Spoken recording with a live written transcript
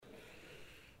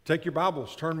Take your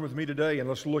Bibles, turn with me today, and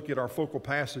let's look at our focal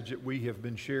passage that we have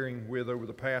been sharing with over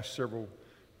the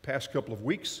past couple of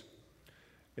weeks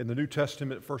in the New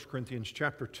Testament, 1 Corinthians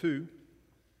chapter 2.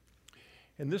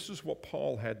 And this is what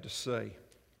Paul had to say.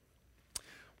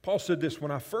 Paul said this,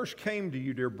 "When I first came to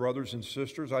you, dear brothers and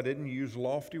sisters, I didn't use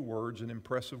lofty words and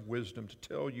impressive wisdom to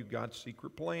tell you God's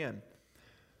secret plan."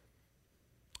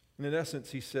 And in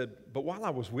essence, he said, but while I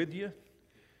was with you,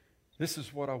 this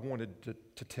is what I wanted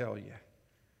to tell you.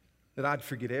 That I'd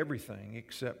forget everything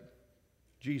except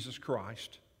Jesus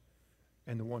Christ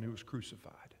and the one who was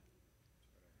crucified.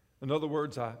 In other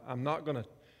words, I'm not going to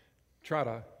try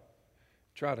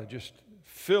to just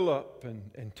fill up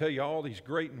and tell you all these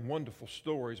great and wonderful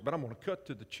stories, but I'm going to cut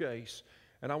to the chase,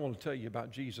 and I want to tell you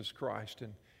about Jesus Christ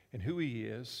and who He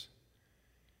is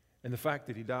and the fact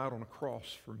that He died on a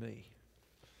cross for me.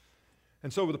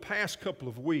 And so over the past couple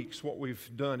of weeks, what we've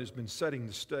done has been setting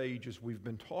the stage as we've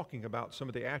been talking about some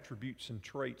of the attributes and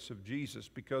traits of Jesus,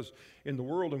 because in the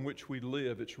world in which we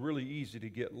live, it's really easy to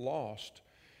get lost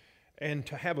and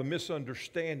to have a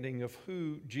misunderstanding of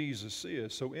who Jesus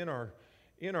is. So in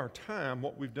our time,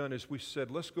 what we've done is we said,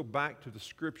 let's go back to the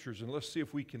Scriptures and let's see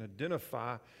if we can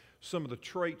identify some of the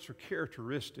traits or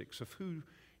characteristics of who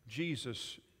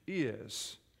Jesus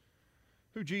is.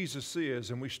 Who Jesus is,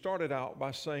 and we started out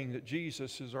by saying that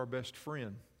Jesus is our best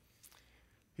friend.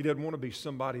 He doesn't want to be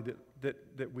somebody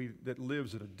that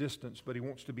lives at a distance, but He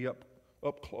wants to be up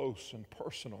close and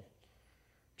personal.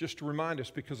 Just to remind us,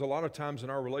 because a lot of times in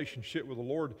our relationship with the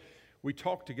Lord, we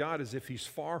talk to God as if He's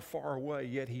far, far away,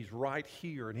 yet He's right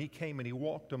here, and He came and He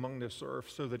walked among this earth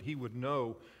so that He would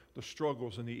know the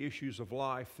struggles and the issues of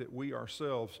life that we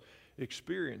ourselves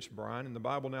experience, Brian. And the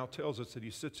Bible now tells us that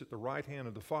He sits at the right hand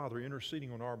of the Father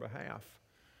interceding on our behalf.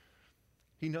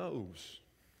 He knows.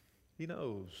 He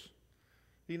knows.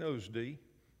 He knows, D.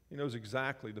 He knows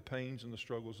exactly the pains and the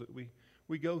struggles that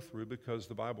we go through, because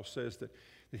the Bible says that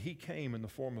He came in the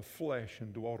form of flesh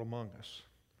and dwelt among us,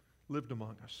 lived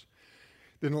among us.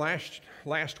 Then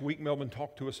last week, Melvin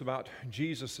talked to us about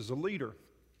Jesus as a leader.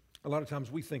 A lot of times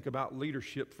we think about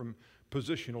leadership from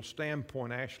positional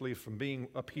standpoint, actually, from being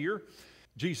up here.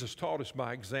 Jesus taught us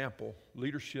by example,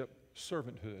 leadership,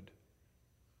 servanthood.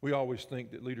 We always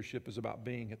think that leadership is about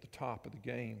being at the top of the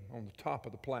game, on the top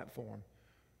of the platform.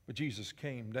 But Jesus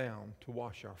came down to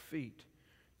wash our feet,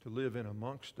 to live in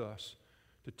amongst us,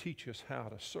 to teach us how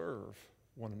to serve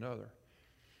one another.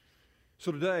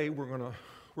 So today we're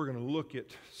going to look at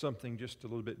something just a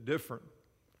little bit different.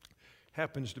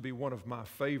 Happens to be one of my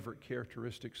favorite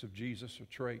characteristics of Jesus, or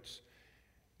traits,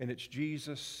 and it's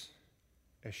Jesus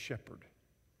as shepherd.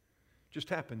 Just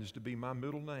happens to be my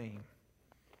middle name,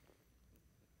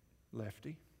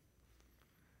 Lefty.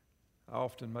 I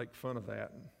often make fun of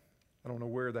that. I don't know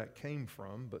where that came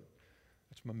from, but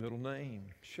that's my middle name,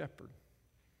 Shepherd.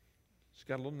 It's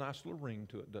got a nice little ring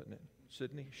to it, doesn't it?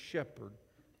 Sidney Shepherd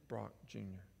Brock Jr.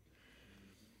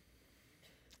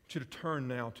 I want you to turn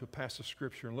now to a passage of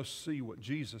Scripture and let's see what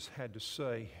Jesus had to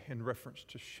say in reference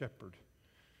to shepherd.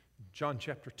 John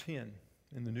chapter 10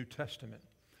 in the New Testament.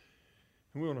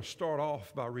 And we want to start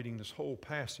off by reading this whole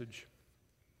passage.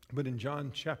 But in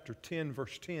John chapter 10,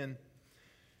 verse 10,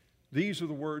 these are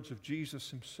the words of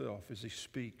Jesus Himself as He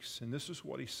speaks. And this is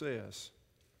what He says.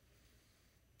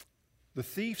 The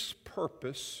thief's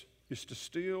purpose is to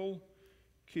steal,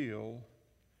 kill,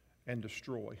 and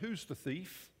destroy. Who's the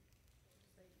thief?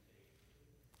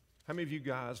 How many of you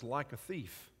guys like a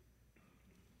thief?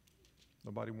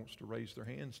 Nobody wants to raise their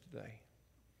hands today.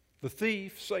 The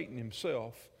thief, Satan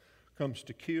himself, comes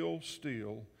to kill,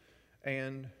 steal,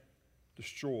 and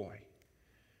destroy.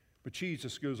 But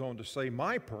Jesus goes on to say,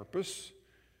 my purpose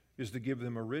is to give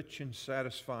them a rich and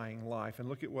satisfying life. And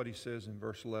look at what He says in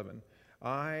verse 11.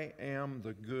 I am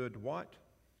the good what?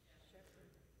 Shepherd.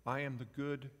 I am the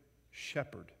good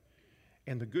shepherd.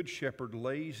 And the good shepherd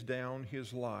lays down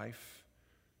his life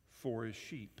for his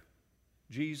sheep.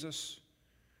 Jesus,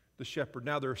 the shepherd.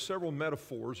 Now, there are several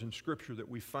metaphors in Scripture that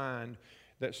we find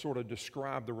that sort of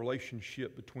describe the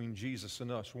relationship between Jesus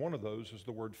and us. One of those is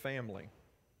the word family.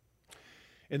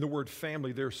 In the word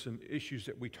family, there's some issues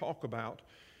that we talk about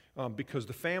because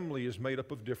the family is made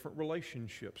up of different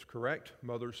relationships, correct?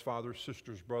 Mothers, fathers,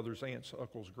 sisters, brothers, aunts,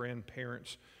 uncles,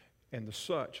 grandparents, and the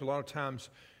such. A lot of times,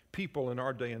 people in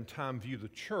our day and time view the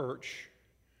church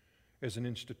as an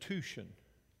institution,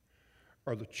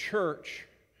 or the church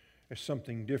as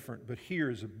something different, but here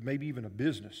is maybe even a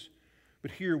business.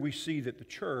 But here we see that the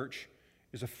church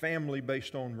is a family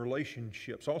based on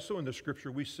relationships. Also in the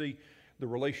Scripture we see the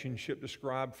relationship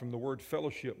described from the word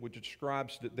fellowship, which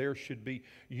describes that there should be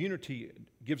unity,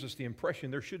 gives us the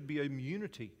impression there should be a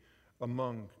unity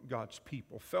among God's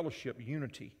people, fellowship,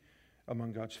 unity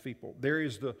among God's people. There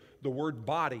is the word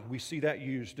body. We see that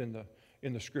used in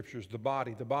the Scriptures, the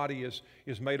body. The body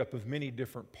is made up of many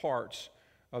different parts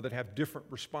that have different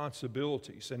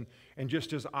responsibilities. And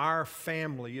just as our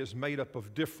family is made up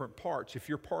of different parts, if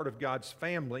you're part of God's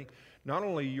family, not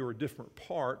only you're a different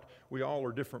part, we all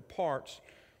are different parts,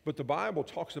 but the Bible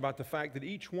talks about the fact that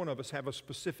each one of us have a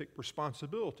specific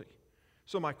responsibility.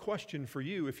 So my question for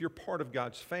you, if you're part of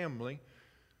God's family,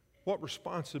 what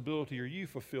responsibility are you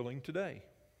fulfilling today?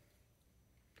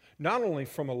 Not only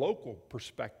from a local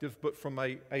perspective, but from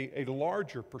a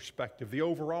larger perspective, the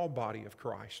overall body of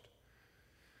Christ.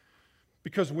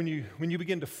 Because when you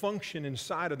begin to function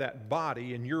inside of that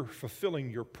body and you're fulfilling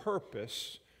your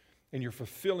purpose and you're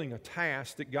fulfilling a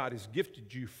task that God has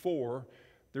gifted you for,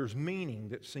 there's meaning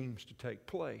that seems to take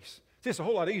place. See, it's a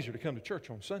whole lot easier to come to church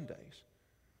on Sundays.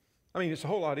 I mean, it's a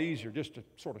whole lot easier just to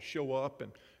sort of show up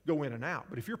and go in and out.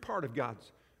 But if you're part of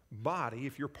God's body,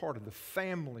 if you're part of the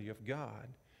family of God,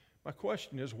 my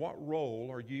question is, what role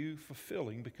are you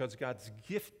fulfilling? Because God's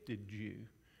gifted you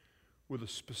with a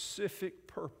specific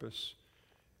purpose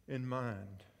in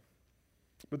mind.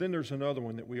 But then there's another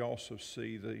one that we also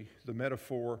see, the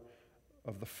metaphor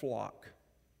of the flock.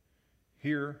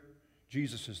 Here,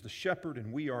 Jesus is the shepherd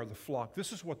and we are the flock.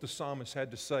 This is what the psalmist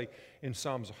had to say in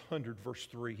Psalms 100, verse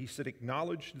 3. He said,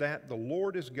 "Acknowledge that the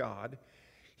Lord is God.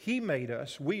 He made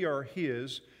us. We are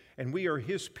His, and we are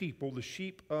His people, the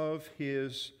sheep of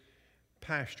His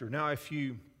pasture." Now, if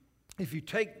you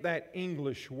take that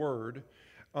English word,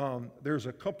 there's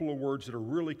a couple of words that are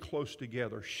really close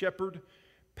together. Shepherd,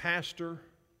 pastor,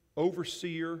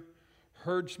 overseer,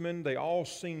 herdsman, they all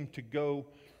seem to go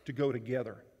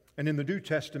together. And in the New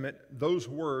Testament, those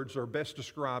words are best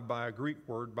described by a Greek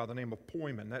word by the name of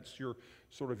poimen. That's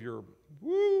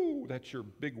that's your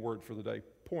big word for the day,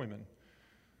 poimen.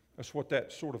 That's what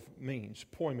that sort of means,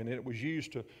 poimen. And it was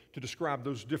used to describe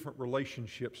those different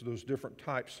relationships, those different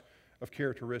types of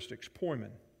characteristics,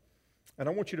 poimen. And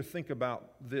I want you to think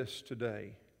about this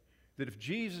today, that if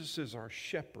Jesus is our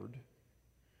shepherd,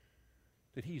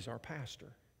 that He's our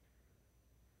pastor.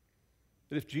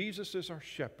 That if Jesus is our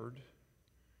shepherd,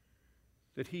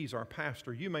 that He's our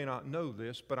pastor. You may not know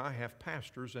this, but I have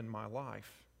pastors in my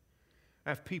life. I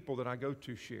have people that I go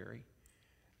to, Sherry,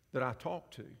 that I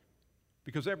talk to,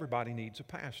 because everybody needs a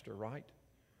pastor, right?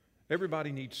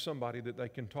 Everybody needs somebody that they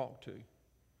can talk to.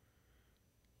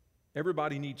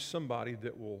 Everybody needs somebody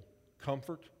that will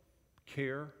comfort,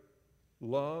 care,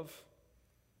 love,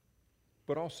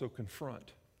 but also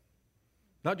confront.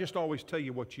 Not just always tell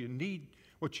you what you need,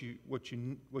 what you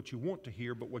want to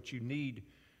hear, but what you need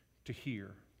to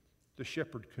hear. The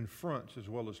shepherd confronts as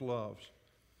well as loves.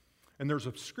 And there's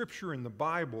a scripture in the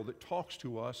Bible that talks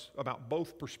to us about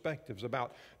both perspectives,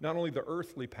 about not only the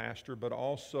earthly pastor, but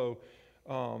also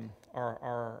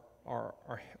our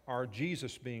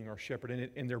Jesus being our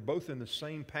shepherd. And they're both in the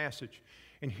same passage.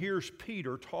 And here's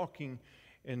Peter talking,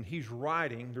 and he's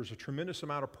writing. There's a tremendous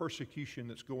amount of persecution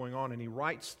that's going on, and he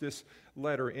writes this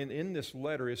letter. And in this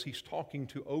letter, as he's talking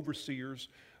to overseers,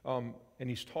 and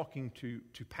he's talking to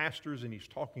pastors, and he's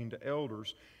talking to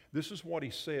elders, this is what he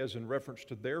says in reference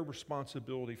to their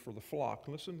responsibility for the flock.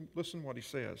 Listen what he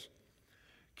says.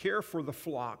 Care for the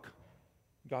flock,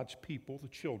 God's people, the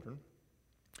children.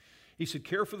 He said,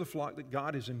 care for the flock that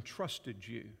God has entrusted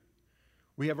you.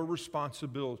 We have a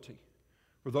responsibility.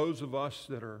 For those of us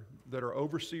that are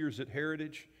overseers at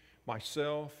Heritage,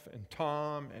 myself and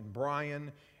Tom and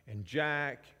Brian and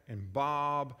Jack and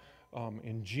Bob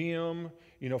and Jim,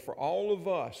 for all of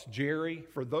us, Jerry,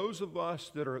 for those of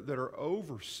us that are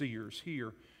overseers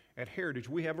here at Heritage,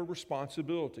 we have a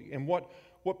responsibility. And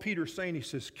what Peter's saying, he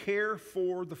says, care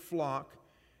for the flock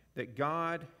that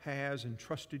God has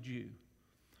entrusted you.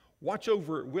 Watch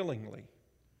over it willingly,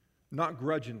 not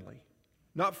grudgingly,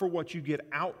 not for what you get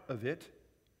out of it,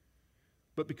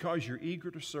 but because you're eager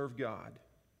to serve God.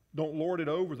 Don't lord it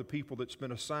over the people that's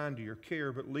been assigned to your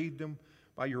care, but lead them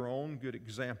by your own good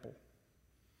example.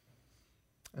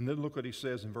 And then look what he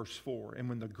says in verse 4. And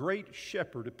when the great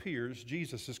shepherd appears,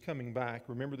 Jesus is coming back.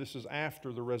 Remember, this is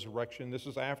after the resurrection. This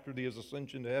is after his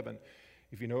ascension to heaven.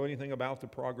 If you know anything about the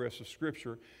progress of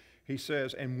Scripture, he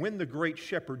says, and when the great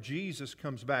shepherd, Jesus,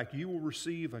 comes back, you will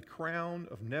receive a crown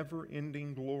of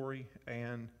never-ending glory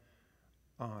and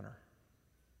honor.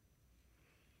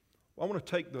 Well, I want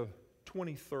to take the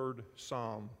 23rd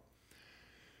Psalm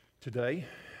today,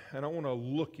 and I want to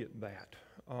look at that.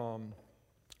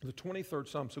 The 23rd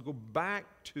Psalm. So go back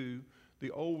to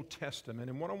the Old Testament,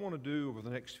 and what I want to do over the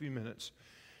next few minutes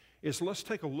is let's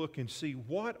take a look and see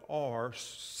what are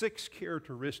 6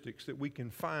 characteristics that we can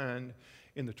find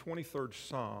in the 23rd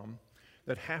Psalm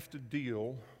that have to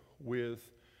deal with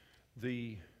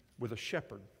a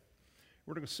shepherd.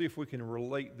 We're going to see if we can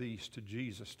relate these to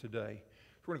Jesus today.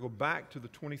 We're going to go back to the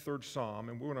 23rd Psalm,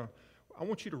 and I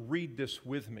want you to read this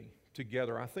with me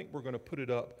together. I think we're going to put it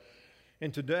up.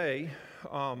 And today,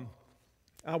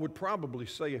 I would probably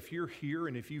say if you're here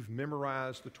and if you've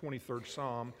memorized the 23rd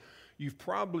Psalm, you've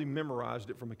probably memorized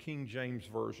it from a King James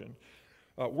Version.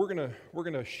 We're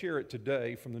going to share it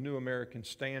today from the New American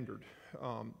Standard,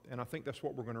 and I think that's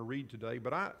what we're going to read today.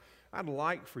 But I'd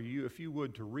like for you, if you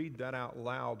would, to read that out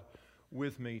loud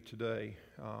with me today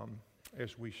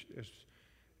as we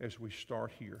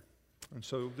start here. And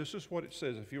so this is what it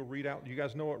says. If you'll read out, you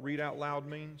guys know what read out loud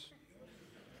means?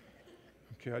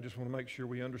 Okay, I just want to make sure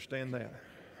we understand that.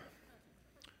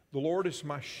 The Lord is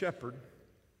my shepherd,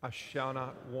 I shall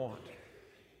not want.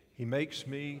 He makes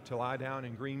me to lie down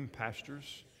in green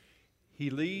pastures. He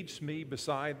leads me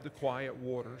beside the quiet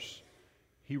waters.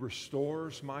 He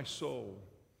restores my soul.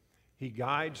 He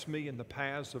guides me in the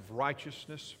paths of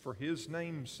righteousness for His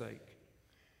name's sake.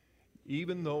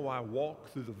 Even though I walk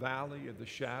through the valley of the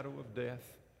shadow of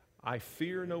death, I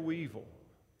fear no evil,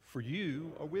 for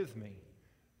You are with me.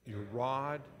 Your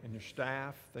rod and Your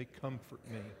staff, they comfort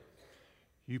me.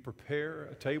 You prepare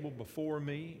a table before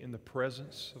me in the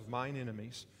presence of mine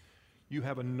enemies. You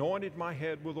have anointed my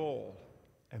head with oil,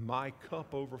 and my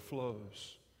cup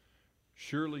overflows.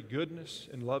 Surely goodness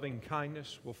and loving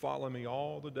kindness will follow me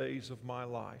all the days of my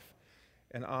life,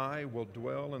 and I will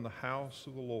dwell in the house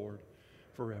of the Lord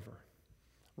forever.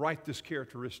 Write this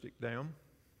characteristic down.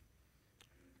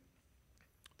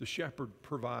 The shepherd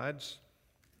provides.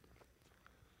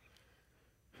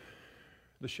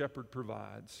 The shepherd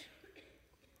provides.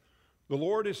 The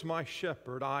Lord is my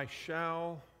shepherd, I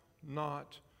shall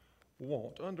not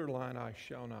want. Underline, I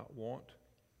shall not want.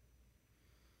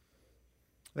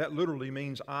 That literally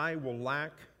means I will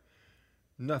lack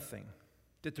nothing.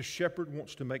 That the shepherd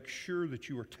wants to make sure that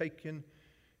you are taken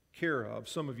care of.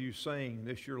 Some of you saying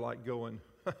this, you're like going,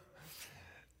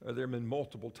 there have been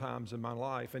multiple times in my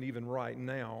life, and even right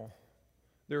now,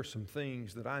 there are some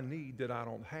things that I need that I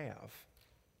don't have.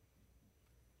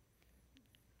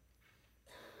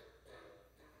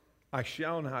 I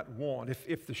shall not want.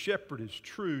 If the shepherd is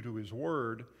true to his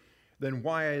word, then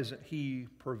why isn't he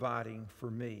providing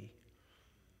for me?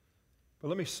 But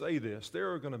let me say this.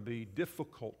 There are going to be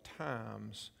difficult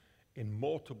times in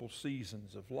multiple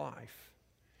seasons of life.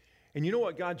 And you know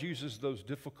what God uses those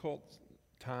difficult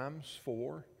times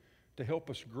for? To help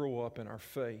us grow up in our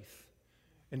faith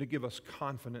and to give us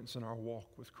confidence in our walk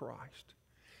with Christ.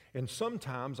 And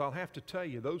sometimes, I'll have to tell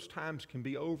you, those times can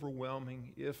be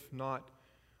overwhelming, if not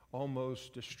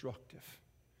almost destructive.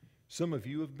 Some of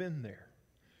you have been there.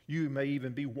 You may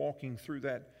even be walking through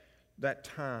that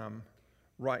time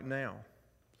right now.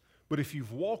 But if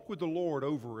you've walked with the Lord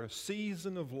over a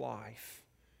season of life,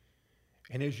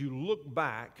 and as you look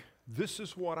back, this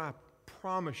is what I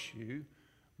promise you,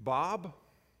 Bob,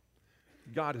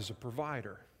 God is a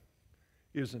provider,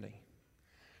 isn't He?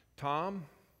 Tom,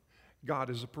 God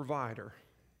is a provider,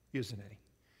 isn't He?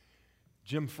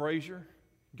 Jim Frazier,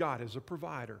 God is a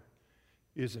provider,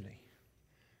 isn't He?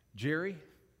 Jerry,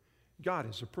 God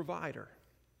is a provider.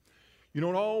 You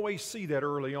don't always see that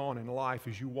early on in life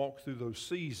as you walk through those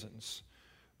seasons.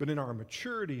 But in our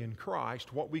maturity in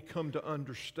Christ, what we come to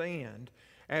understand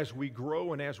as we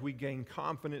grow and as we gain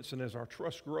confidence and as our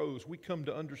trust grows, we come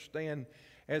to understand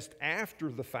as after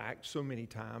the fact so many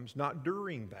times, not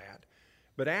during that,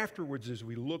 but afterwards as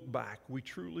we look back, we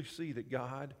truly see that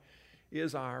God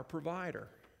is our provider.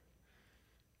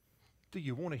 Do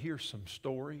you want to hear some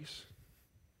stories?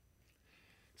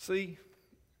 See,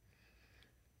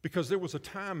 because there was a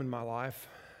time in my life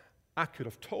I could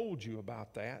have told you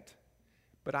about that,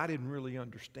 but I didn't really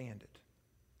understand it.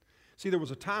 See, there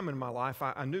was a time in my life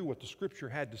I knew what the Scripture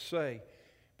had to say,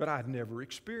 but I'd never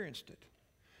experienced it.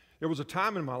 There was a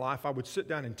time in my life I would sit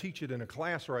down and teach it in a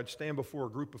class, or I'd stand before a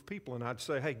group of people and I'd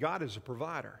say, hey, God is a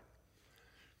provider.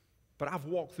 But I've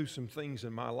walked through some things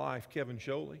in my life, Kevin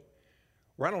Sholey,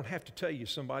 where I don't have to tell you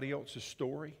somebody else's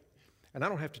story, and I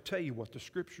don't have to tell you what the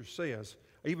Scripture says,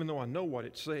 even though I know what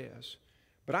it says,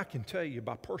 but I can tell you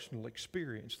by personal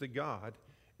experience that God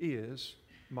is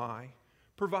my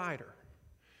provider.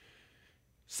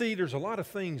 See, there's a lot of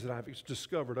things that I've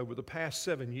discovered over the past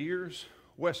 7 years.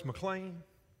 Wes McLean,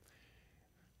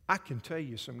 I can tell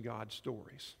you some God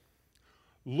stories.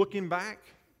 Looking back,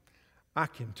 I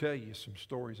can tell you some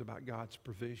stories about God's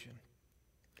provision.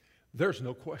 There's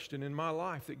no question in my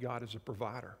life that God is a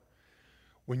provider.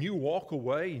 When you walk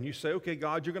away and you say, okay,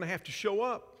 God, you're going to have to show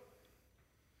up.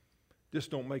 This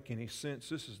don't make any sense.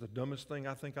 This is the dumbest thing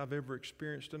I think I've ever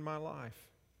experienced in my life.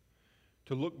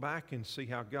 to look back and see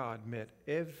how God met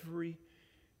every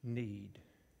need.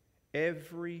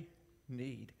 Every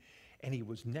need. And He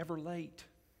was never late.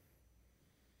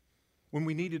 When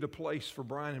we needed a place for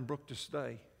Brian and Brooke to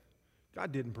stay,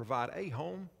 God didn't provide a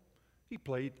home. He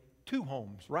played 2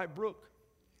 homes, right, Brooke?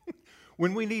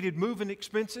 When we needed moving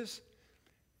expenses,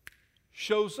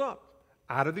 shows up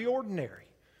out of the ordinary.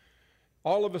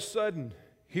 All of a sudden,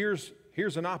 here's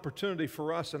an opportunity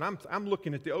for us, and I'm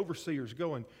looking at the overseers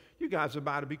going, you guys are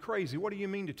about to be crazy. What do you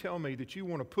mean to tell me that you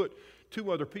want to put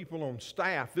 2 other people on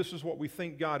staff? This is what we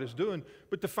think God is doing,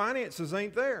 but the finances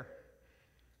ain't there.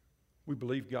 We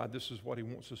believe God, this is what He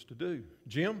wants us to do.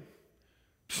 Jim,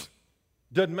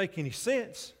 doesn't make any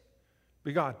sense,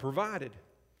 but God provided.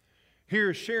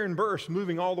 Here's Sharon Burris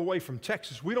moving all the way from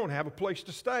Texas. We don't have a place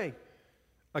to stay.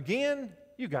 Again,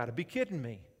 you got to be kidding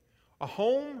me. A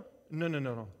home?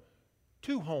 No.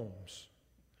 2 homes.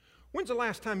 When's the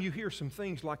last time you hear some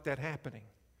things like that happening?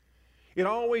 It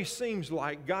always seems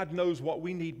like God knows what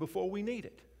we need before we need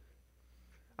it.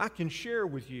 I can share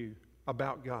with you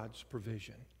about God's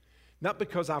provision. Not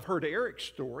because I've heard Eric's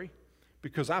story,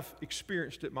 because I've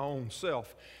experienced it my own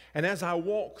self. And as I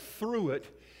walk through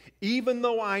it, even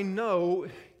though I know,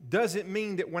 doesn't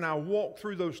mean that when I walk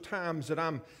through those times that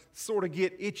I'm sort of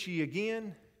get itchy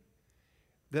again,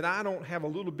 that I don't have a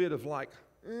little bit of like,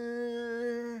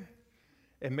 and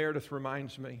Meredith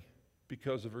reminds me,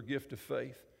 because of her gift of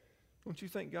faith, don't you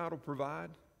think God will provide?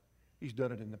 He's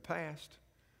done it in the past.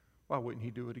 Why wouldn't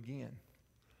He do it again?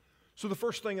 So the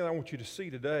first thing that I want you to see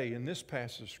today in this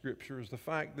passage of Scripture is the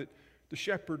fact that the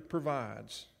shepherd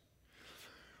provides.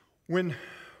 When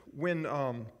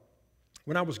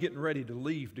I was getting ready to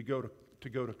leave to go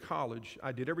to college,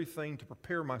 I did everything to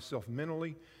prepare myself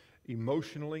mentally,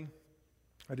 emotionally,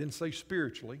 I didn't say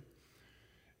spiritually,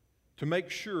 to make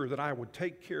sure that I would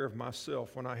take care of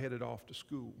myself when I headed off to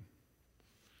school.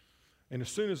 And as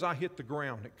soon as I hit the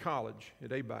ground at college,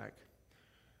 at ABAC,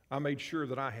 I made sure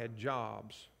that I had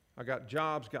jobs. I got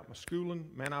jobs, got my schooling.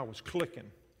 Man, I was clicking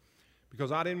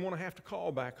because I didn't want to have to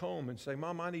call back home and say,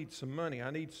 Mom, I need some money. I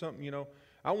need something, you know.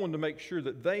 I wanted to make sure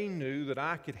that they knew that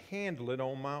I could handle it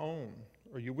on my own.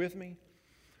 Are you with me?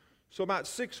 So about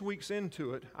 6 weeks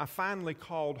into it, I finally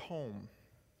called home.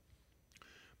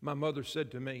 My mother said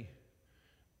to me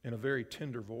in a very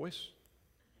tender voice,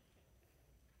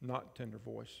 not tender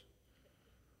voice,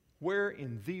 where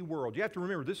in the world? You have to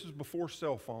remember, this is before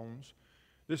cell phones.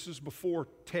 This is before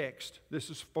text.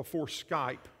 This is before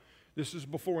Skype. This is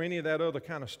before any of that other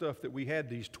kind of stuff that we had,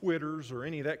 these Twitters or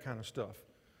any of that kind of stuff.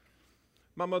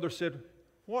 My mother said,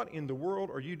 what in the world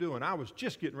are you doing? I was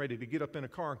just getting ready to get up in a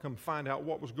car and come find out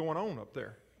what was going on up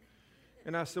there.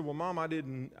 And I said, well, Mom, I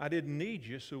didn't need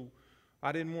you, so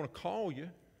I didn't want to call you.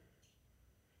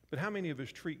 But how many of us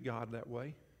treat God that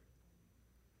way?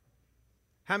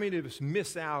 How many of us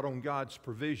miss out on God's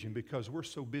provision because we're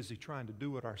so busy trying to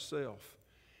do it ourselves?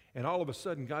 And all of a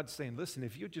sudden, God's saying, listen,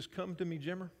 if you just come to me,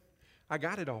 Jimmer, I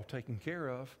got it all taken care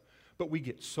of. But we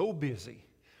get so busy,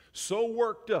 so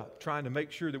worked up trying to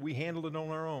make sure that we handle it on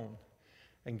our own.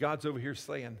 And God's over here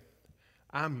saying,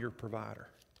 I'm your provider.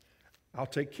 I'll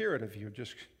take care of you.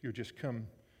 You'll just come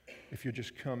if you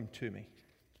just come to me.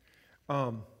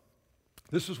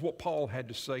 This is what Paul had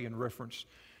to say in reference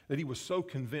that he was so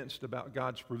convinced about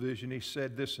God's provision. He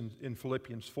said this in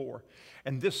Philippians 4.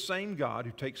 And this same God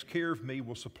who takes care of me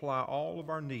will supply all of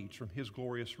our needs from His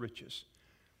glorious riches,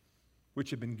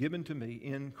 which have been given to me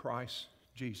in Christ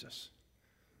Jesus.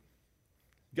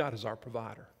 God is our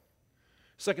provider.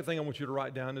 Second thing I want you to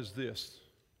write down is this.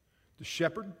 The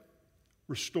shepherd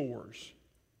restores.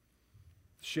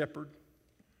 The shepherd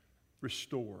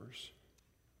restores.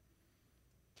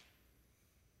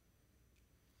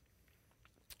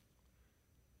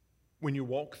 When you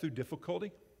walk through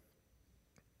difficulty,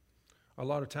 a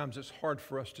lot of times it's hard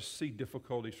for us to see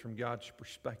difficulties from God's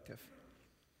perspective.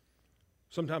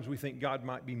 Sometimes we think God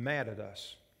might be mad at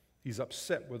us. He's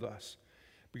upset with us.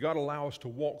 But God allows us to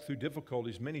walk through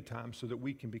difficulties many times so that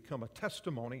we can become a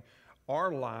testimony.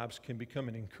 Our lives can become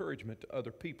an encouragement to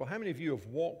other people. How many of you have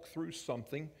walked through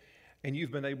something and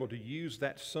you've been able to use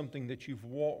that something that you've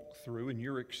walked through in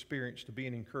your experience to be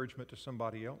an encouragement to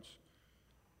somebody else?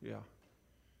 Yeah.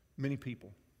 Many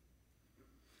people.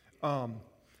 And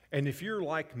if you're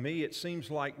like me, it seems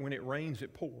like when it rains,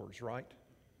 it pours, right?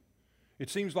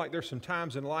 It seems like there's some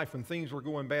times in life when things were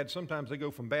going bad. Sometimes they go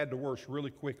from bad to worse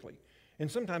really quickly. And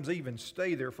sometimes they even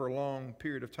stay there for a long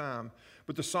period of time.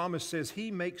 But the psalmist says, He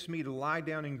makes me to lie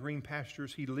down in green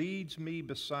pastures. He leads me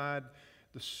beside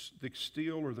the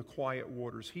still or the quiet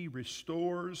waters. He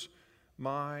restores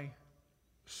my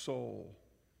soul.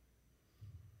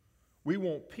 We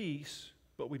want peace,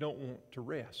 but we don't want to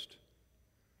rest.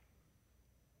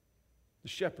 The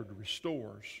shepherd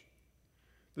restores.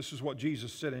 This is what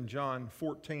Jesus said in John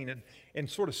 14, and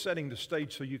sort of setting the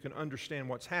stage so you can understand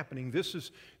what's happening. This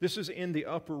is in the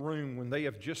upper room when they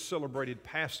have just celebrated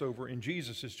Passover, and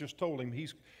Jesus has just told him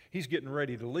he's getting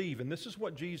ready to leave. And this is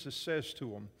what Jesus says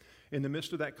to him in the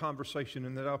midst of that conversation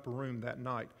in that upper room that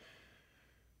night.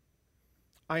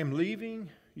 I am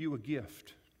leaving you a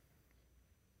gift,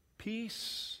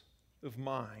 peace of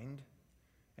mind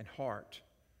and heart.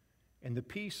 And the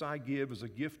peace I give is a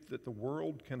gift that the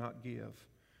world cannot give.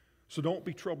 So don't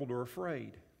be troubled or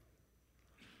afraid.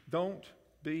 Don't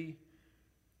be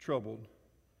troubled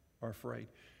or afraid.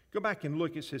 Go back and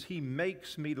look. It says, He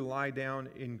makes me to lie down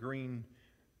in green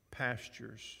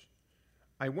pastures.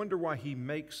 I wonder why He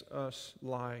makes us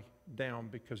lie down,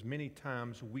 because many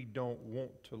times we don't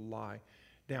want to lie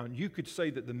down. You could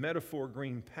say that the metaphor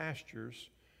green pastures,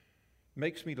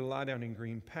 makes me to lie down in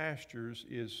green pastures,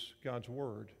 is God's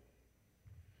Word.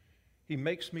 He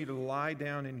makes me to lie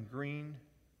down in green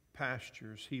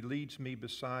pastures. He leads me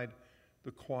beside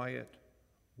the quiet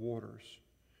waters.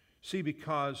 See,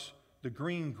 because the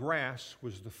green grass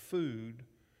was the food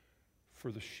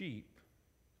for the sheep.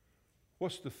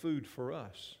 What's the food for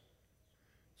us?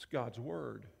 It's God's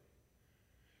Word.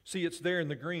 See, it's there in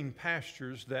the green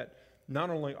pastures that not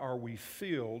only are we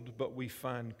filled, but we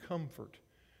find comfort,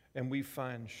 and we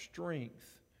find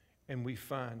strength, and we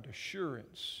find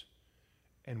assurance,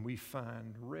 and we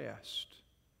find rest.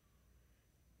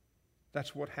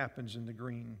 That's what happens in the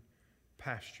green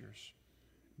pastures,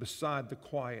 beside the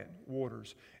quiet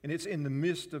waters. And it's in the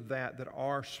midst of that that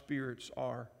our spirits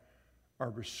are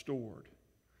restored.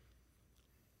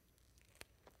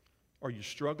 Are you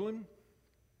struggling?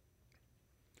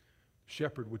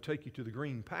 Shepherd would take you to the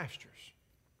green pastures.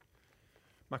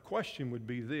 My question would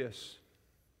be this: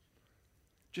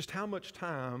 just how much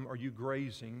time are you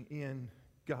grazing in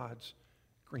God's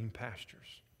green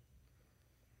pastures?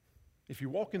 If you're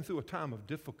walking through a time of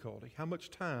difficulty, how much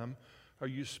time are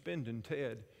you spending,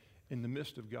 Ted, in the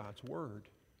midst of God's Word?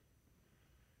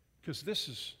 Because this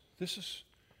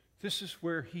is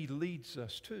where He leads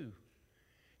us to.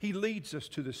 He leads us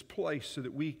to this place so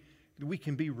that we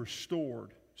can be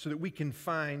restored, so that we can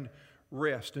find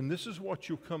rest. And this is what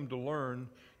you'll come to learn,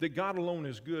 that God alone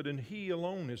is good and He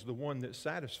alone is the one that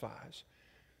satisfies.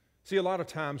 See, a lot of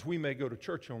times we may go to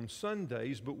church on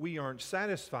Sundays, but we aren't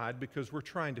satisfied because we're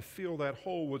trying to fill that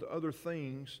hole with other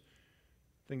things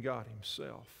than God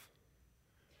Himself.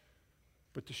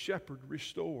 But the shepherd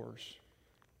restores.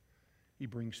 He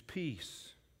brings peace.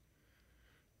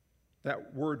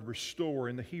 That word restore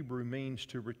in the Hebrew means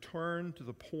to return to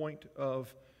the point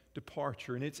of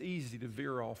departure. And it's easy to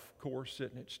veer off course,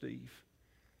 isn't it, Steve?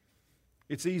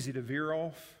 It's easy to veer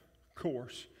off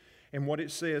course. And what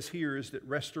it says here is that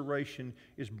restoration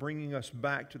is bringing us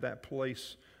back to that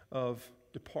place of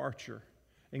departure.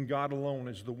 And God alone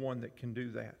is the one that can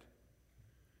do that.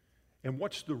 And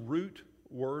what's the root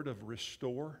word of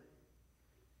restore?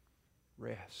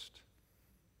 Rest.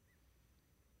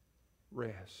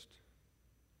 Rest.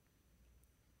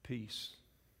 Peace.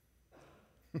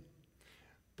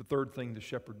 The third thing the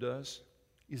shepherd does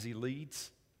is he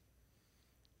leads.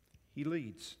 He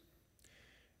leads.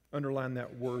 Underline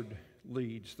that word,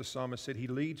 leads. The psalmist said, He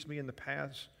leads me in the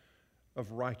paths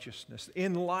of righteousness.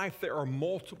 In life, there are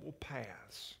multiple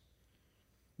paths.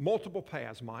 Multiple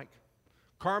paths, Mike.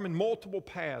 Carmen, multiple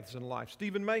paths in life.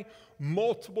 Stephen May,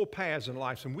 multiple paths in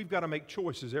life. And we've got to make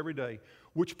choices every day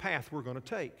which path we're going to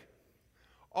take.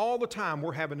 All the time,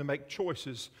 we're having to make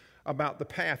choices about the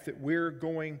path that we're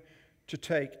going to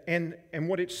take. And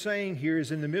what it's saying here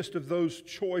is, in the midst of those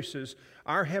choices,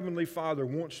 our Heavenly Father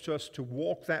wants us to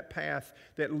walk that path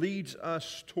that leads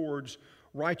us towards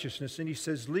righteousness. And He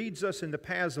says, leads us in the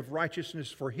paths of righteousness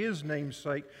for His name's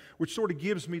sake, which sort of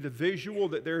gives me the visual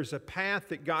that there's a path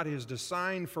that God has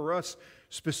designed for us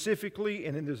specifically,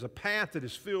 and there's a path that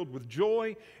is filled with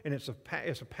joy, and it's a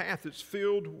path that's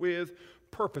filled with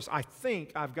purpose. I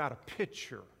think I've got a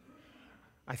picture.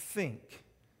 I think.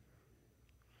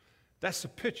 That's the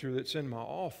picture that's in my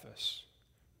office.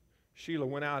 Sheila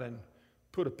went out and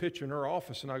put a picture in her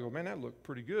office, and I go, man, that looked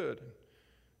pretty good.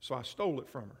 So I stole it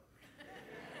from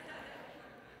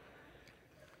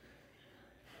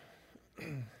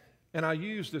her. And I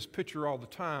use this picture all the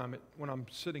time when I'm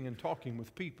sitting and talking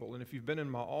with people. And if you've been in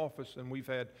my office and we've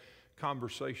had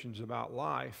conversations about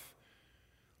life,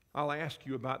 I'll ask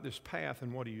you about this path,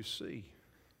 and what do you see?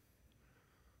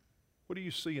 What do you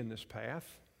see in this path?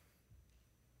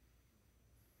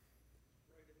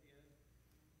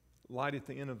 Light at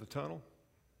the end of the tunnel?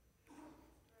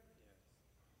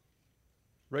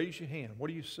 Raise your hand. What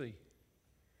do you see?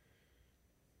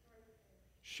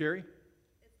 Sherry?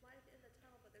 It's light in the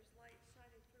tunnel, but there's light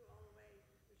shining through all the way.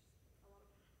 There's a lot of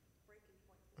breaking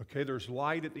points. Okay, there's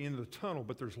light at the end of the tunnel,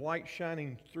 but there's light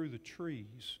shining through the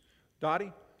trees.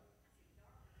 Dottie?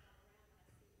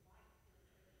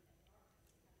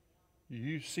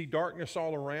 You see darkness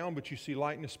all around, but you see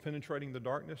lightness penetrating the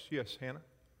darkness? Yes, Hannah?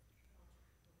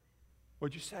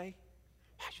 What'd you say?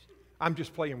 I'm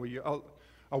just playing with you.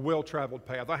 A well-traveled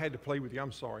path. I had to play with you.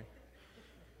 I'm sorry.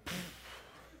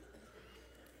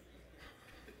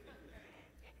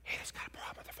 Hannah's got a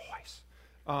problem with her voice.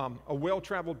 A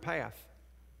well-traveled path.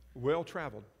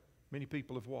 Well-traveled. Many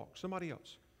people have walked. Somebody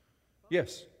else.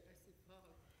 Yes?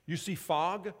 You see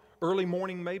fog? Early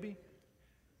morning, maybe?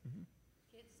 Mm-hmm.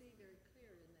 Can't see very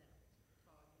clear in that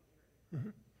foggy area. Mm-hmm.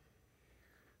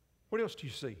 What else do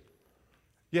you see?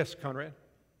 Yes, Conrad? It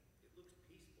looks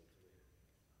peaceful to me.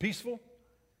 Peaceful?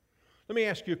 Let me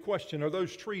ask you a question. Are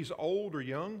those trees old or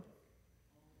young?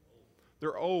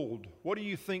 They're old. What do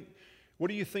you think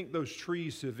those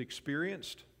trees have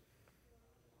experienced?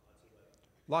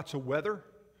 Lots of weather.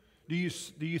 Do you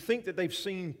think that they've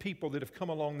seen people that have come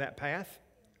along that path?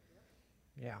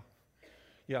 Yeah.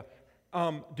 Yeah.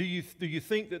 Do you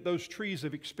think that those trees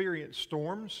have experienced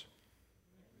storms?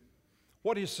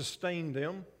 What has sustained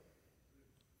them?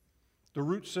 The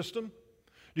root system?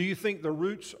 Do you think the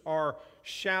roots are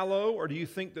shallow, or do you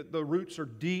think that the roots are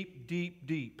deep, deep,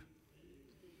 deep?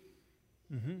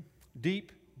 Mm-hmm.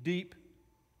 Deep, deep,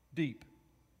 deep.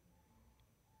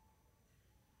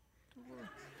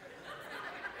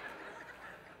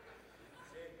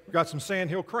 We've got some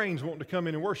sandhill cranes wanting to come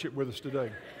in and worship with us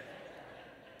today.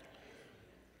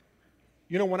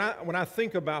 You know, when I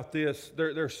think about this,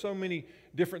 there's so many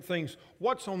different things.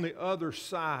 What's on the other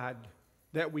side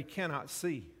that we cannot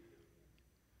see?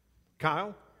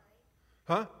 Kyle?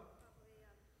 Huh?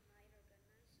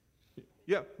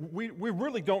 Yeah, we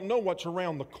really don't know what's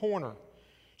around the corner.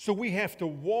 So we have to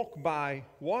walk by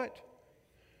what?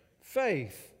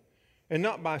 Faith and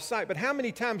not by sight. But how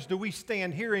many times do we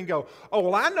stand here and go, oh,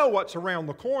 well, I know what's around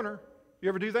the corner. You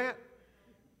ever do that?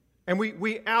 And we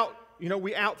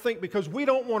outthink because we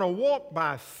don't want to walk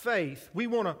by faith. We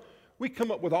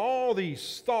come up with all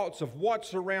these thoughts of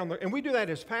what's around and we do that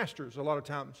as pastors a lot of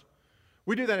times.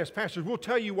 We do that as pastors. We'll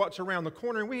tell you what's around the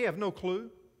corner and we have no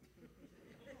clue.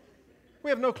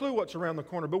 We have no clue what's around the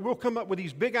corner, but we'll come up with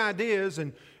these big ideas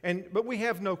but we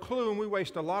have no clue, and we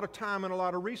waste a lot of time and a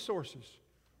lot of resources.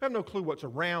 We have no clue what's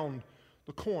around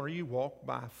the corner. You walk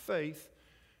by faith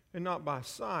and not by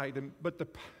sight. But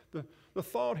the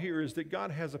thought here is that God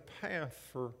has a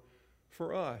path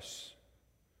for us.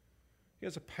 He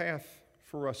has a path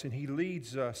for us, and He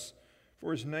leads us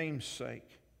for His name's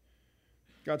sake.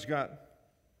 He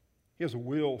has a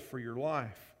will for your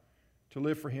life to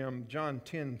live for Him. John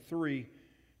 10:3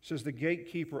 says, the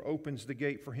gatekeeper opens the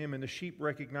gate for him, and the sheep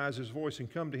recognize his voice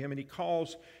and come to him, and he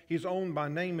calls his own by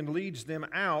name and leads them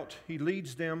out. He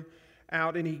leads them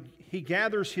out, and he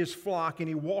gathers his flock, and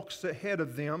he walks ahead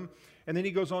of them. And then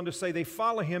he goes on to say they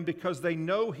follow him because they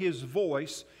know his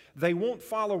voice. They won't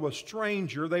follow a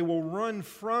stranger. They will run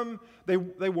from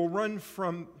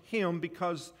him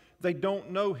because they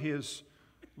don't know his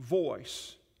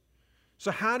voice. So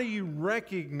how do you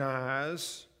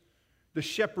recognize the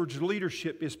shepherd's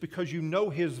leadership? Is because you know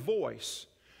his voice,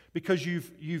 because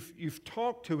you've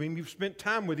talked to him, you've spent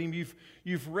time with him,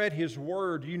 you've read his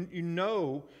word, you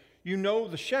know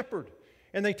the shepherd.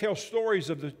 And they tell stories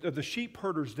of the sheep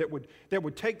herders that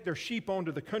would take their sheep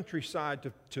onto the countryside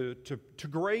to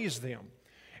graze them.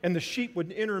 And the sheep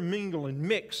would intermingle and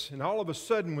mix. And all of a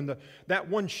sudden, when that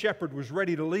one shepherd was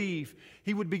ready to leave,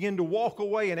 he would begin to walk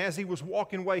away. And as he was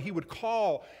walking away, he would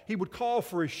call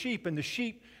for his sheep. And the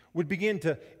sheep would begin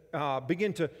to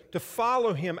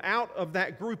follow him out of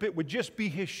that group. It would just be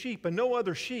his sheep and no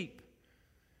other sheep.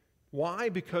 Why?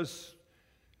 Because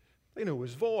they know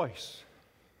his voice.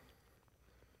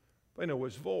 They know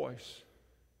his voice.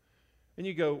 And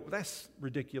you go, that's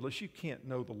ridiculous. You can't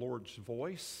know the Lord's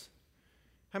voice.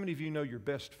 How many of you know your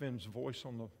best friend's voice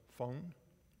on the phone?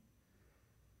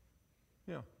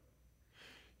 Yeah.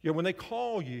 Yeah, when they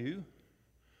call you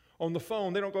on the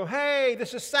phone, they don't go, hey,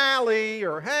 this is Sally,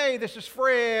 or hey, this is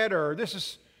Fred, or this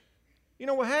is,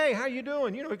 well, hey, how you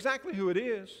doing? You know exactly who it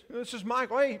is. This is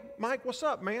Michael. Hey, Mike, what's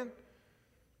up, man?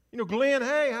 Glenn,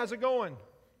 hey, how's it going?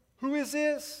 Who is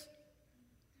this?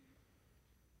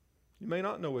 You may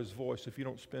not know his voice if you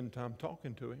don't spend time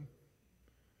talking to him.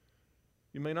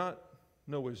 You may not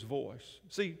know his voice.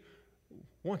 See,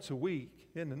 once a week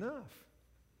isn't enough.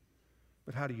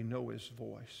 But how do you know his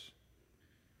voice?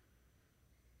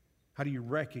 How do you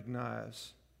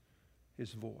recognize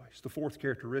his voice? The fourth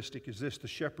characteristic is this: the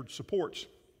shepherd supports.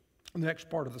 The next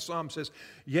part of the psalm says,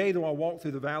 yea, though I walk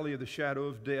through the valley of the shadow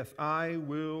of death, I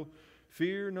will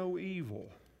fear no evil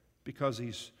because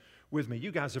He's with me.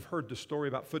 You guys have heard the story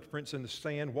about footprints in the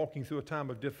sand, walking through a time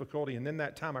of difficulty, and then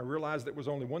that time I realized there was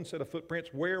only one set of footprints.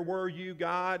 Where were you,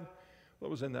 God? Well,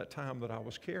 it was in that time that I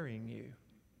was carrying you.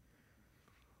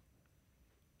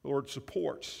 The Lord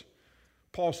supports.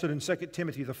 Paul said in 2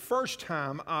 Timothy, the first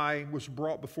time I was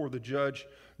brought before the judge,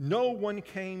 no one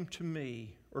came to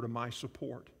me or to my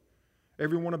support.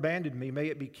 Everyone abandoned me. May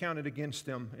it be counted against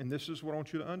them. And this is what I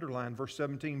want you to underline, verse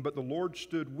 17. But the Lord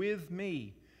stood with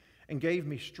me and gave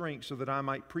me strength so that I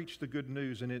might preach the good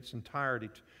news in its entirety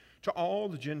to all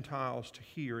the Gentiles to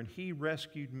hear. And He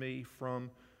rescued me from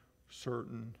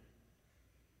certain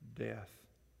death.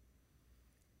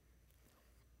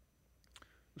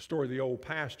 The story of the old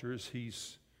pastor is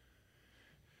he's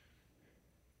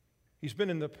been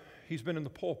in the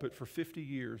pulpit for 50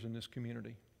 years in this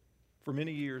community. For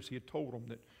many years he had told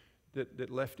them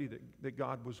that Lefty, that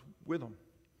God was with them,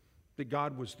 that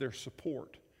God was their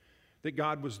support, that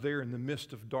God was there in the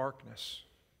midst of darkness.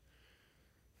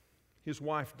 His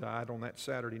wife died on that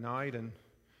Saturday night, and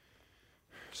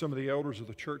some of the elders of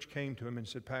the church came to him and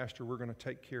said, Pastor, we're going to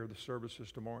take care of the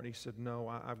services tomorrow. And he said, no,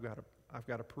 I've got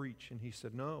to preach. And he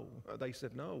said, no. They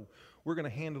said, no, we're going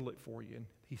to handle it for you. And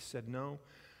he said, no,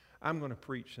 I'm going to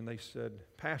preach. And they said,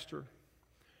 Pastor,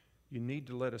 you need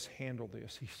to let us handle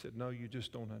this. He said, no, you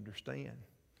just don't understand.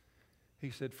 He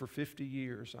said, for 50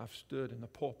 years I've stood in the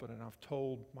pulpit and I've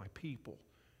told my people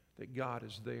that God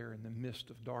is there in the midst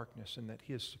of darkness and that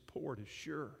His support is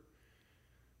sure.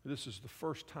 This is the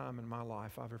first time in my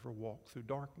life I've ever walked through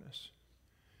darkness.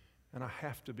 And I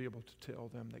have to be able to tell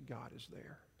them that God is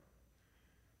there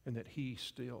and that He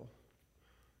still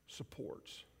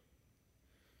supports.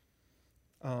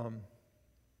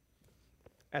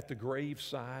 At the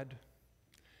graveside,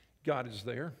 God is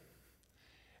there.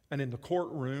 And in the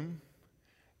courtroom,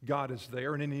 God is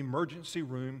there. And in the emergency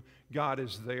room, God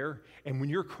is there. And when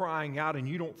you're crying out and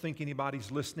you don't think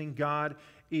anybody's listening, God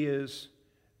is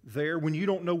there. When you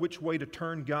don't know which way to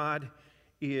turn, God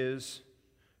is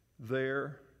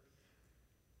there.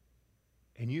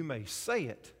 And you may say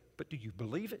it, but do you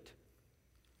believe it?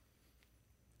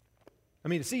 I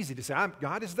mean, it's easy to say,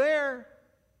 God is there,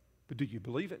 but do you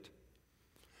believe it?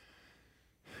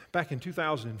 Back in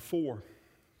 2004,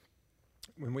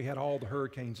 when we had all the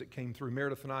hurricanes that came through,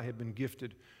 Meredith and I had been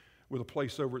gifted with a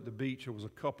place over at the beach. There was a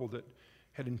couple that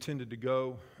had intended to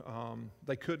go.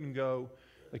 They couldn't go.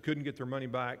 They couldn't get their money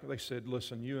back. They said,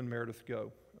 listen, you and Meredith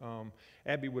go.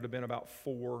 Abby would have been about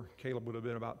 4. Caleb would have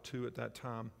been about 2 at that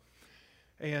time.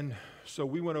 And so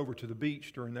we went over to the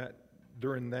beach during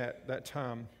that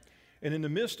time. And in the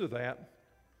midst of that,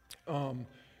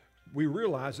 we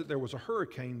realized that there was a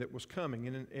hurricane that was coming.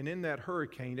 And in that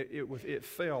hurricane, it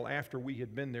fell after we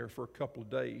had been there for a couple of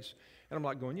days. And I'm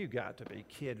like going, you got to be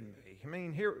kidding me. I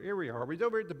mean, here we are. We're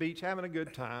over at the beach having a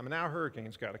good time, and now a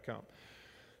hurricane's got to come.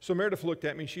 So Meredith looked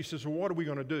at me, and she says, well, what are we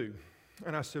going to do?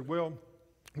 And I said, well,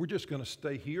 we're just going to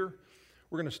stay here.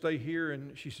 We're going to stay here.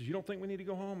 And she says, you don't think we need to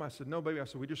go home? I said, no, baby. I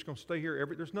said, we're just going to stay here.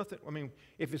 There's nothing. I mean,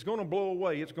 if it's going to blow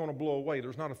away, it's going to blow away.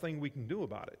 There's not a thing we can do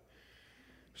about it.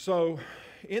 So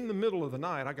in the middle of the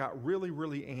night, I got really,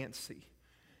 really antsy.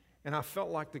 And I felt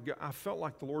like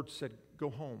the Lord said, go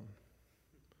home.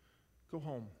 Go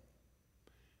home.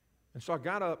 And so I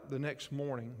got up the next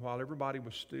morning while everybody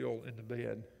was still in the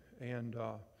bed. And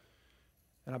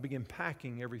I began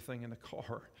packing everything in the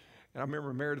car. And I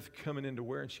remember Meredith coming into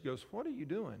where, and she goes, what are you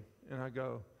doing? And I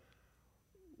go,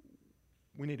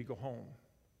 we need to go home.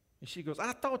 And she goes,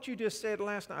 I thought you just said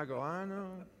last night. I go, I know.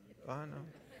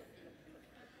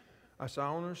 I said,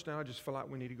 I don't understand. I just feel like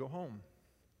we need to go home.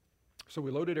 So we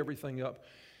loaded everything up.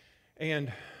 And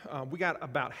we got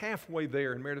about halfway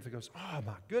there, and Meredith goes, oh,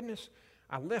 my goodness.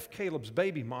 I left Caleb's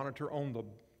baby monitor on the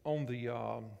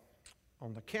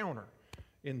counter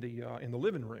in the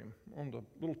living room, on the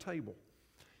little table.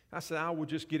 I said, I will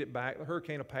just get it back. The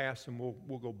hurricane will pass, and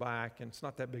we'll go back, and it's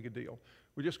not that big a deal.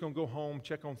 We're just going to go home,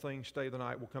 check on things, stay the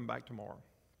night. We'll come back tomorrow.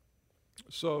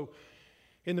 So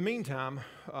in the meantime,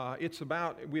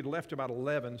 we had left about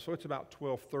 11, so it's about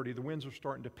 12:30. The winds are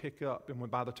starting to pick up,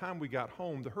 and by the time we got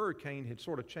home, the hurricane had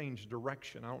sort of changed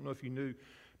direction. I don't know if you knew,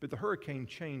 but the hurricane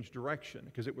changed direction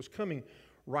because it was coming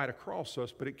right across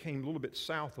us, but it came a little bit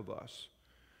south of us.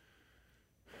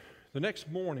 The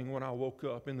next morning when I woke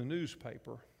up, in the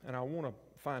newspaper, and I want to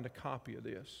find a copy of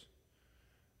this,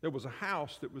 there was a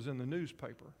house that was in the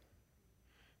newspaper.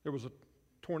 There was a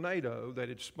tornado that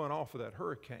had spun off of that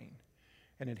hurricane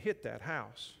and had hit that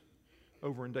house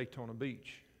over in Daytona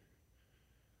Beach.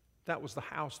 That was the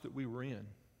house that we were in.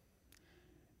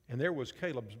 And there was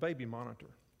Caleb's baby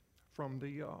monitor from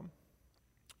the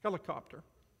helicopter.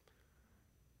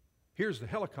 Here's the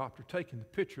helicopter taking the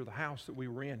picture of the house that we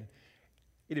were in.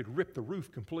 It had ripped the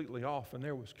roof completely off, and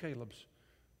there was Caleb's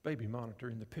baby monitor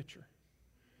in the picture.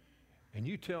 And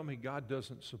you tell me God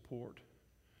doesn't support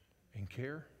and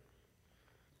care?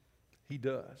 He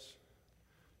does.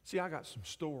 See, I got some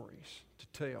stories to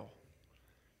tell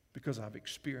because I've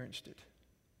experienced it.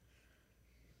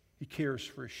 He cares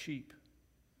for his sheep.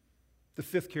 The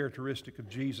fifth characteristic of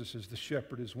Jesus as the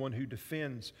shepherd is one who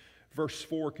defends. Verse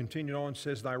 4 continuing on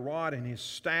says, thy rod and his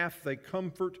staff, they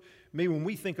comfort me. When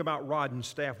we think about rod and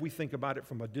staff, we think about it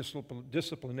from a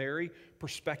disciplinary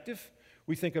perspective.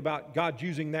 We think about God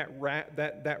using that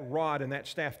rod and that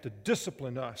staff to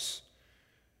discipline us.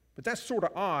 But that's sort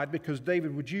of odd because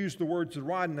David would use the words, the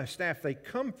rod and the staff, they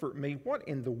comfort me. What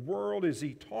in the world is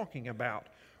he talking about?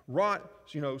 Rod,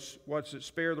 what's it,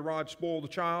 spare the rod, spoil the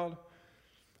child?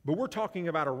 But we're talking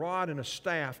about a rod and a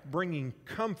staff bringing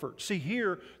comfort. See,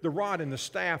 here, the rod and the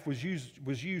staff was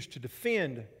used to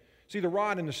defend. See, the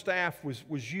rod and the staff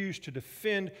was used to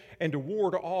defend and to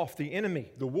ward off the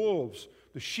enemy, the wolves,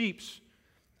 the sheeps,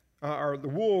 or the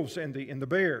wolves and the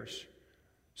bears.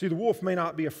 See, the wolf may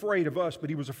not be afraid of us, but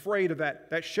he was afraid of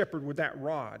that shepherd with that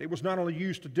rod. It was not only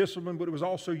used to discipline, but it was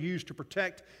also used to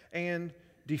protect and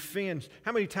defend.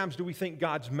 How many times do we think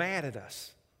God's mad at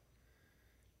us?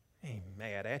 He ain't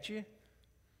mad at you.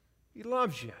 He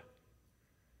loves you.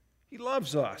 He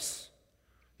loves us.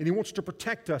 And he wants to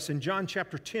protect us. In John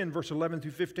chapter 10, verse 11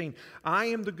 through 15, I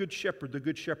am the good shepherd. The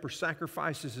good shepherd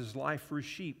sacrifices his life for his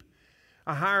sheep.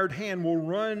 A hired hand will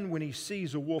run when he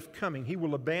sees a wolf coming. He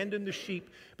will abandon the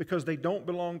sheep because they don't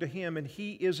belong to him, and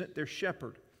he isn't their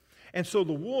shepherd. And so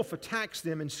the wolf attacks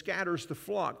them and scatters the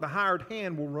flock. The hired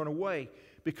hand will run away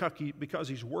because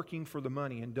he's working for the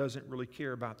money and doesn't really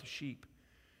care about the sheep.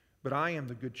 But I am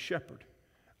the good shepherd.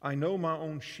 I know my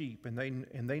own sheep, and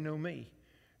they know me.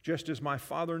 Just as my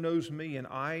Father knows me, and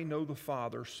I know the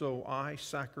Father, so I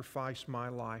sacrifice my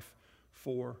life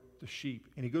for the sheep.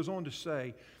 And he goes on to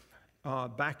say,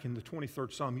 back in the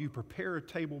 23rd Psalm, you prepare a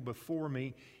table before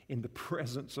me in the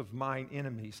presence of mine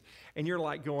enemies. And you're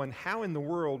like going, how in the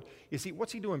world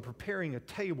what's he doing preparing a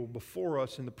table before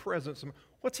us in the presence of,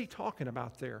 what's he talking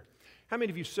about there? How many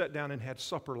of you sat down and had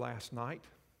supper last night?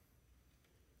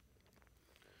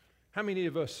 How many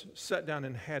of us sat down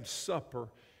and had supper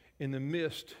in the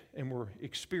midst and were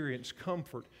experienced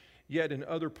comfort, yet in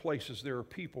other places there are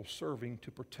people serving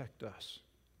to protect us?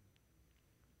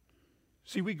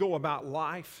 See, we go about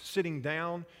life sitting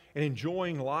down and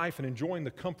enjoying life and enjoying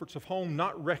the comforts of home,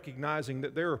 not recognizing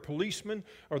that there are policemen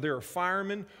or there are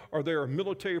firemen or there are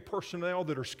military personnel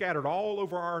that are scattered all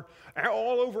over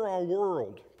our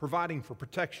world, providing for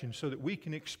protection so that we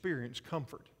can experience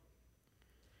comfort.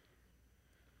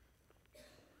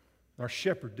 Our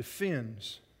shepherd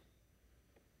defends.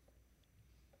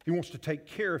 He wants to take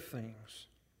care of things.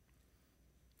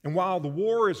 And while the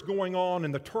war is going on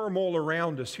and the turmoil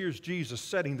around us, here's Jesus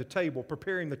setting the table,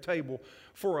 preparing the table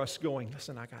for us, going,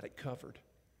 listen, I got it covered.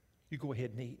 You go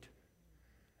ahead and eat.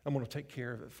 I'm going to take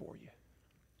care of it for you.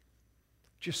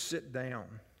 Just sit down.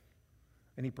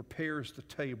 And he prepares the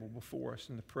table before us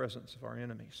in the presence of our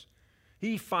enemies.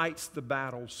 He fights the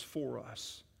battles for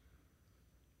us.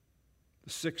 The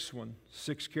sixth one,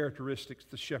 6 characteristics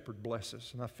the shepherd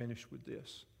blesses. And I finish with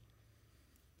this.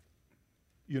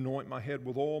 You anoint my head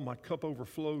with oil, my cup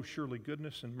overflows. Surely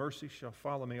goodness and mercy shall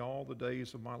follow me all the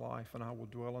days of my life, and I will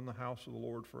dwell in the house of the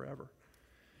Lord forever.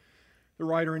 The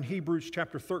writer in Hebrews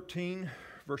chapter 13,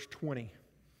 verse 20.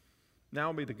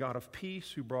 Now may the God of peace,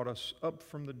 who brought us up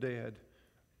from the dead,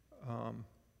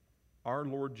 our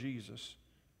Lord Jesus,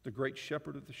 the great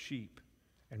shepherd of the sheep,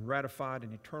 and ratified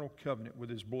an eternal covenant with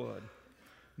his blood,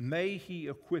 may he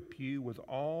equip you with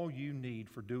all you need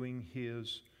for doing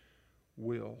his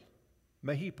will.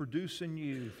 May he produce in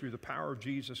you, through the power of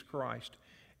Jesus Christ,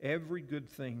 every good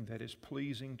thing that is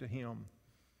pleasing to him,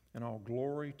 and all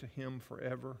glory to him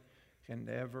forever and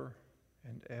ever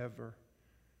and ever.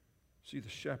 See, the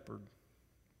shepherd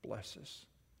blesses.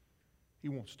 He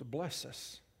wants to bless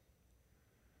us.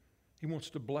 He wants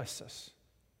to bless us,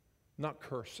 not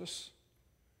curse us.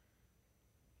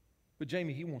 But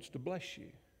Jamie, he wants to bless you.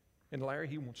 And Larry,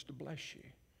 he wants to bless you.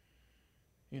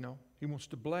 You know, he wants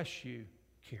to bless you,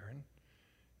 Karen.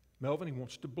 Melvin, he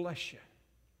wants to bless you.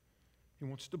 He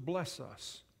wants to bless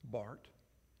us, Bart.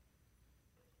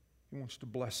 He wants to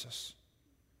bless us.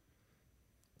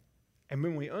 And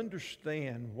when we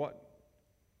understand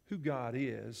who God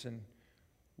is and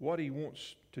what he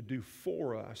wants to do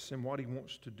for us and what he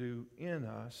wants to do in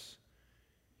us,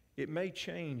 it may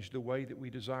change the way that we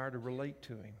desire to relate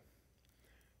to him.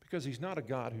 Because He's not a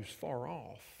God who's far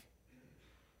off,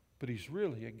 but He's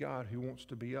really a God who wants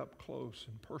to be up close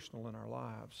and personal in our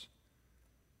lives.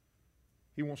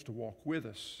 He wants to walk with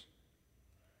us.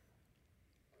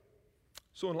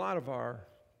 So in light of our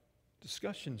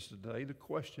discussions today, the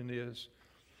question is,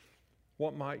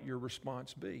 what might your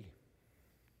response be?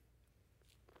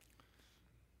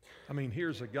 I mean,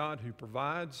 here's a God who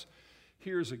provides.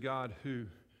 Here's a God who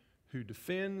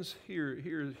defends. Here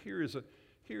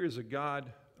is a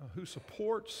God who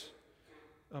supports.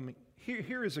 I mean,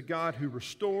 here is a God who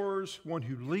restores, one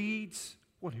who leads,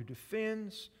 one who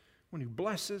defends, one who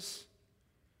blesses.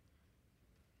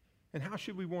 And how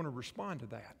should we want to respond to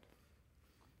that?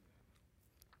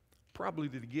 Probably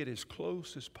to get as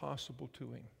close as possible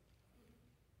to Him.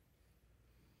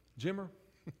 Jimmer,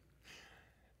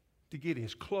 to get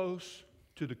as close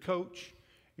to the coach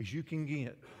as you can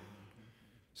get.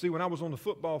 See, when I was on the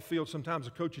football field, sometimes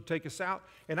the coach would take us out,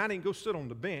 and I didn't go sit on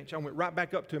the bench. I went right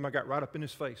back up to him. I got right up in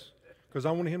his face because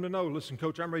I wanted him to know, listen,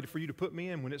 coach, I'm ready for you to put me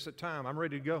in when it's that time. I'm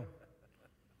ready to go.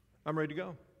 I'm ready to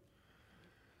go.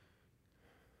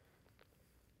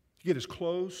 Get as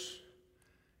close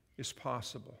as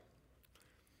possible.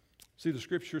 See, the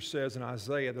Scripture says in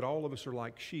Isaiah that all of us are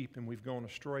like sheep and we've gone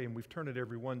astray and we've turned it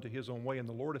every one to his own way, and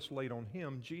the Lord has laid on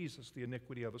Him, Jesus, the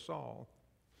iniquity of us all.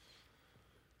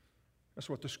 That's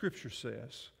what the Scripture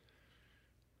says.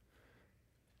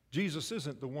 Jesus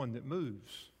isn't the one that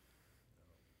moves.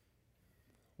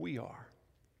 We are.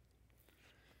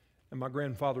 At my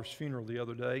grandfather's funeral the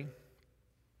other day,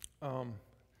 I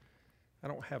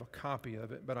don't have a copy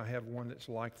of it, but I have one that's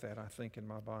like that, I think, in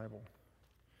my Bible.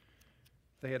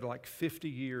 They had like 50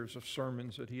 years of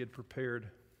sermons that he had prepared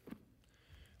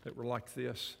that were like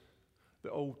this,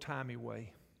 the old-timey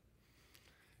way.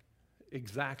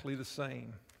 Exactly the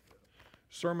same.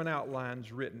 Sermon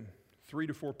outlines written, 3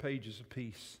 to 4 pages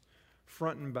apiece,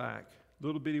 front and back,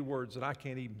 little bitty words that I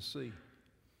can't even see.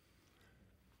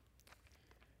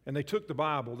 And they took the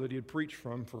Bible that he had preached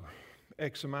from for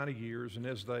X amount of years, and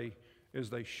as they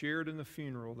shared in the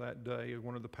funeral that day,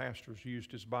 one of the pastors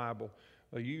used his Bible.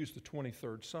 They used the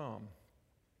 23rd Psalm.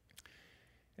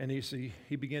 And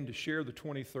he began to share the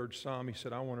 23rd Psalm. He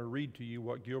said, I want to read to you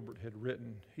what Gilbert had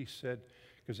written. He said,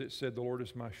 because it said, the Lord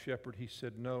is my shepherd. He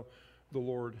said, no, the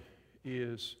Lord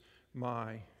is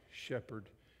my shepherd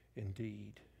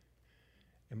indeed.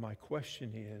 And my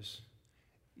question is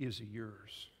He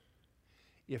yours?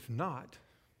 If not,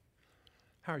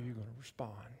 how are you going to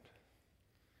respond?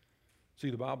 See,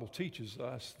 the Bible teaches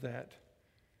us that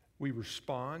we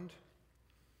respond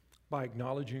by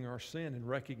acknowledging our sin and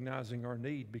recognizing our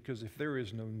need, because if there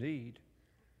is no need,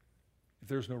 if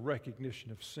there's no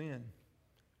recognition of sin,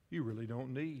 you really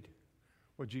don't need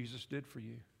what Jesus did for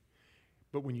you.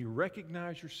 But when you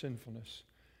recognize your sinfulness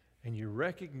and you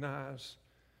recognize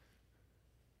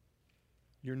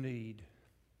your need,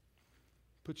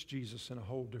 it puts Jesus in a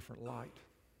whole different light.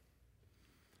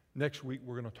 Next week,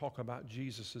 we're going to talk about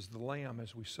Jesus as the Lamb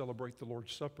as we celebrate the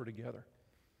Lord's Supper together.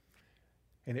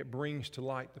 And it brings to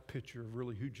light the picture of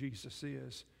really who Jesus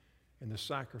is and the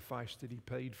sacrifice that He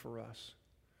paid for us.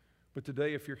 But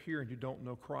today, if you're here and you don't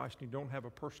know Christ and you don't have a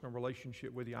personal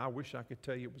relationship with you, I wish I could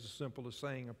tell you it was as simple as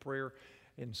saying a prayer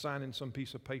and signing some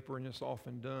piece of paper and it's off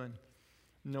and done.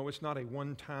 No, it's not a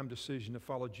one-time decision to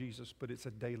follow Jesus, but it's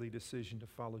a daily decision to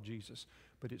follow Jesus.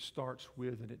 But it starts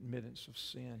with an admittance of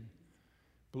sin,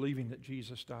 believing that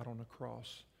Jesus died on the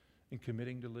cross and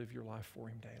committing to live your life for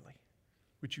Him daily.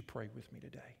 Would you pray with me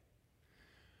today?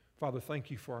 Father, thank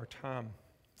you for our time.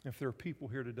 If there are people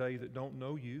here today that don't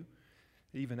know you,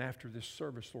 even after this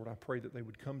service, Lord, I pray that they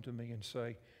would come to me and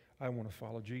say, I want to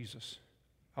follow Jesus.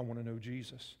 I want to know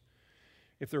Jesus.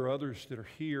 If there are others that are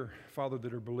here, Father,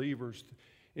 that are believers,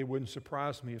 it wouldn't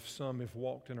surprise me if some have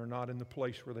walked and are not in the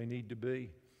place where they need to be.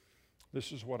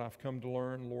 This is what I've come to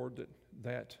learn, Lord,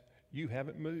 that you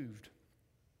haven't moved.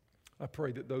 I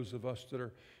pray that those of us that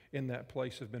are in that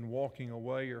place have been walking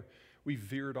away or we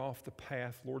veered off the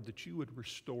path, Lord, that you would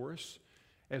restore us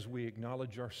as we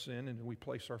acknowledge our sin and we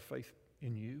place our faith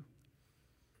in you.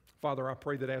 Father, I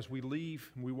pray that as we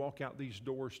leave and we walk out these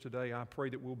doors today, I pray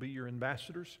that we'll be your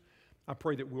ambassadors. I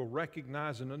pray that we'll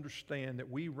recognize and understand that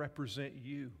we represent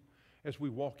you as we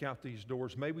walk out these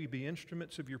doors. May we be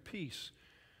instruments of your peace.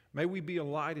 May we be a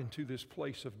light into this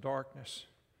place of darkness.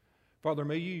 Father,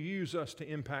 may you use us to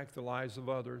impact the lives of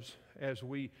others as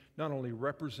we not only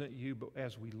represent you, but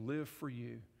as we live for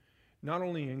you, not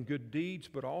only in good deeds,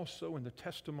 but also in the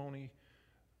testimony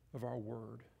of our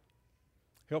word.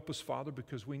 Help us, Father,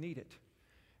 because we need it.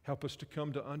 Help us to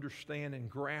come to understand and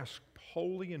grasp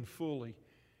wholly and fully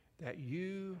that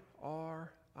you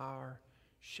are our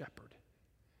shepherd.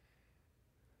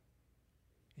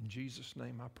 In Jesus'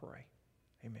 name I pray.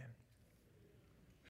 Amen.